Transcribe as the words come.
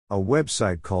a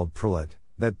website called Prelit,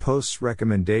 that posts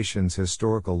recommendations,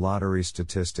 historical lottery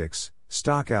statistics,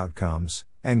 stock outcomes,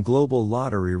 and global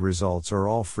lottery results are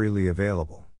all freely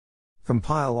available.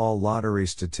 Compile all lottery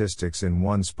statistics in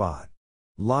one spot.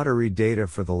 Lottery data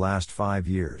for the last 5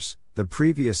 years, the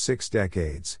previous 6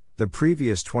 decades, the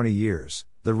previous 20 years,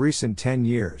 the recent 10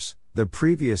 years, the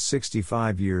previous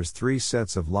 65 years. 3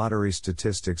 sets of lottery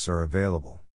statistics are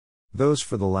available. Those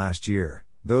for the last year,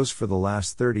 those for the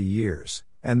last 30 years,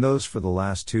 and those for the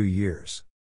last 2 years.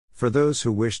 For those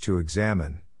who wish to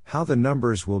examine how the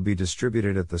numbers will be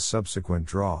distributed at the subsequent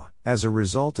draw, as a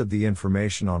result of the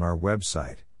information on our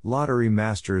website, lottery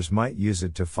masters might use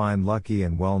it to find lucky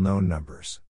and well-known numbers.